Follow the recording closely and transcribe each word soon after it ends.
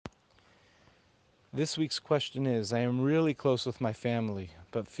This week's question is: I am really close with my family,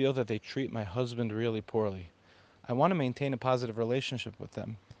 but feel that they treat my husband really poorly. I want to maintain a positive relationship with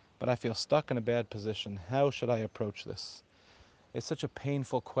them, but I feel stuck in a bad position. How should I approach this? It's such a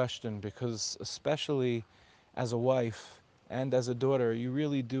painful question because, especially as a wife and as a daughter, you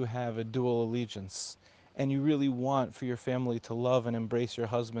really do have a dual allegiance. And you really want for your family to love and embrace your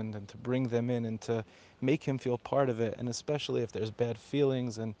husband and to bring them in and to make him feel part of it. And especially if there's bad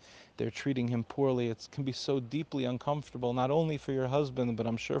feelings and they're treating him poorly, it can be so deeply uncomfortable, not only for your husband, but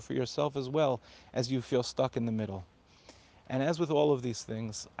I'm sure for yourself as well, as you feel stuck in the middle. And as with all of these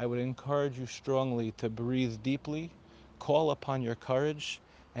things, I would encourage you strongly to breathe deeply, call upon your courage,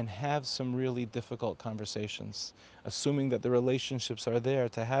 and have some really difficult conversations, assuming that the relationships are there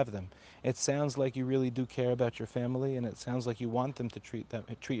to have them. It sounds like you really do care about your family, and it sounds like you want them to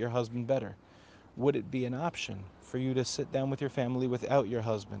treat your husband better. Would it be an option for you to sit down with your family without your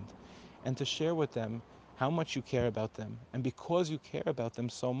husband and to share with them how much you care about them? And because you care about them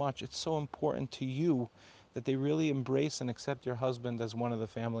so much, it's so important to you that they really embrace and accept your husband as one of the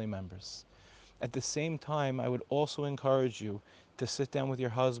family members. At the same time, I would also encourage you to sit down with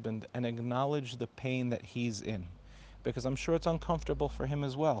your husband and acknowledge the pain that he's in, because I'm sure it's uncomfortable for him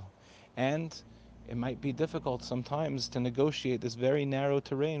as well. And it might be difficult sometimes to negotiate this very narrow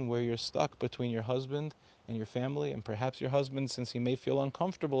terrain where you're stuck between your husband and your family, and perhaps your husband, since he may feel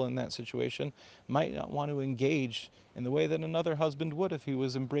uncomfortable in that situation, might not want to engage in the way that another husband would if he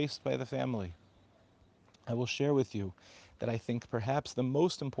was embraced by the family. I will share with you that I think perhaps the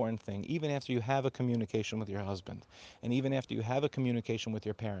most important thing, even after you have a communication with your husband, and even after you have a communication with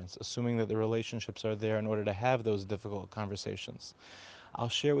your parents, assuming that the relationships are there in order to have those difficult conversations, I'll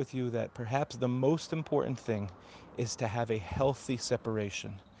share with you that perhaps the most important thing is to have a healthy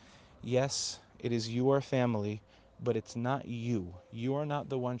separation. Yes, it is your family, but it's not you. You are not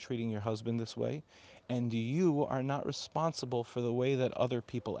the one treating your husband this way, and you are not responsible for the way that other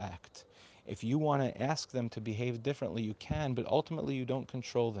people act. If you want to ask them to behave differently, you can, but ultimately you don't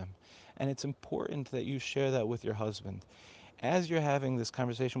control them. And it's important that you share that with your husband. As you're having this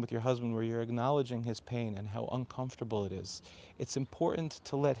conversation with your husband where you're acknowledging his pain and how uncomfortable it is, it's important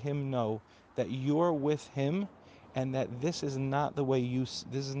to let him know that you're with him and that this is not the way you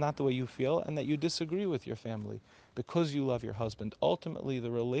feel, and that you disagree with your family because you love your husband. Ultimately,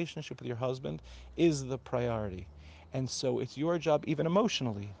 the relationship with your husband is the priority. And so it's your job, even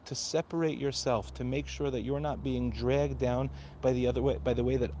emotionally, to separate yourself, to make sure that you're not being dragged down by the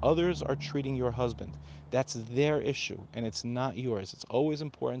way that others are treating your husband. That's their issue, and it's not yours. It's always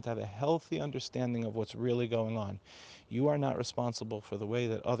important to have a healthy understanding of what's really going on. You are not responsible for the way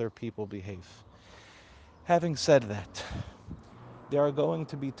that other people behave. Having said that, there are going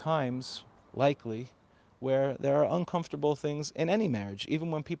to be times, likely, where there are uncomfortable things in any marriage.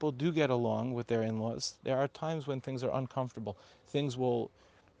 Even when people do get along with their in laws, there are times when things are uncomfortable. Things will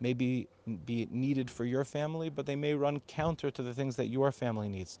maybe be needed for your family, but they may run counter to the things that your family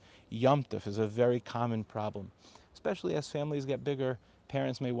needs. Yom Tov is a very common problem, especially as families get bigger.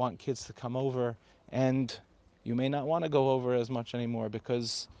 Parents may want kids to come over, and you may not want to go over as much anymore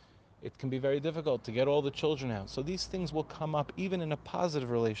because it can be very difficult to get all the children out. So these things will come up even in a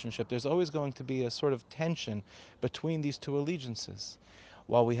positive relationship. There's always going to be a sort of tension between these two allegiances.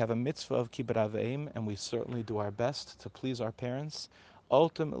 While we have a mitzvah of kibbud av v'em, and we certainly do our best to please our parents,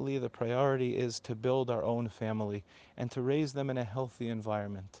 ultimately the priority is to build our own family and to raise them in a healthy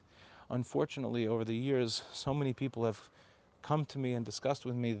environment. Unfortunately, over the years, so many people have come to me and discussed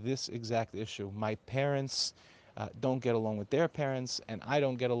with me this exact issue. My parents don't get along with their parents, and I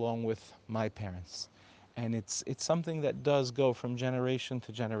don't get along with my parents. And it's something that does go from generation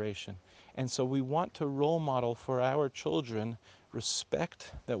to generation. And so we want to role model for our children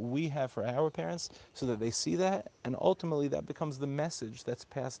respect that we have for our parents so that they see that, and ultimately that becomes the message that's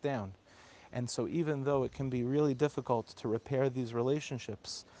passed down. And so, even though it can be really difficult to repair these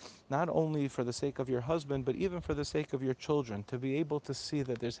relationships, not only for the sake of your husband, but even for the sake of your children, to be able to see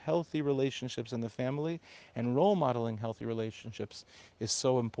that there's healthy relationships in the family and role modeling healthy relationships is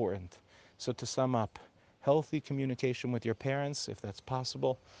so important. So, to sum up, healthy communication with your parents, if that's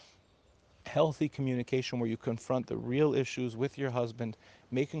possible, healthy communication where you confront the real issues with your husband,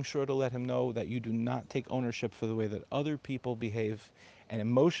 making sure to let him know that you do not take ownership for the way that other people behave, and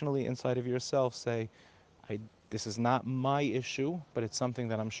emotionally inside of yourself say, I, this is not my issue, but it's something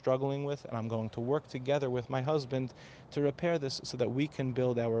that I'm struggling with, and I'm going to work together with my husband to repair this so that we can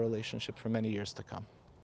build our relationship for many years to come.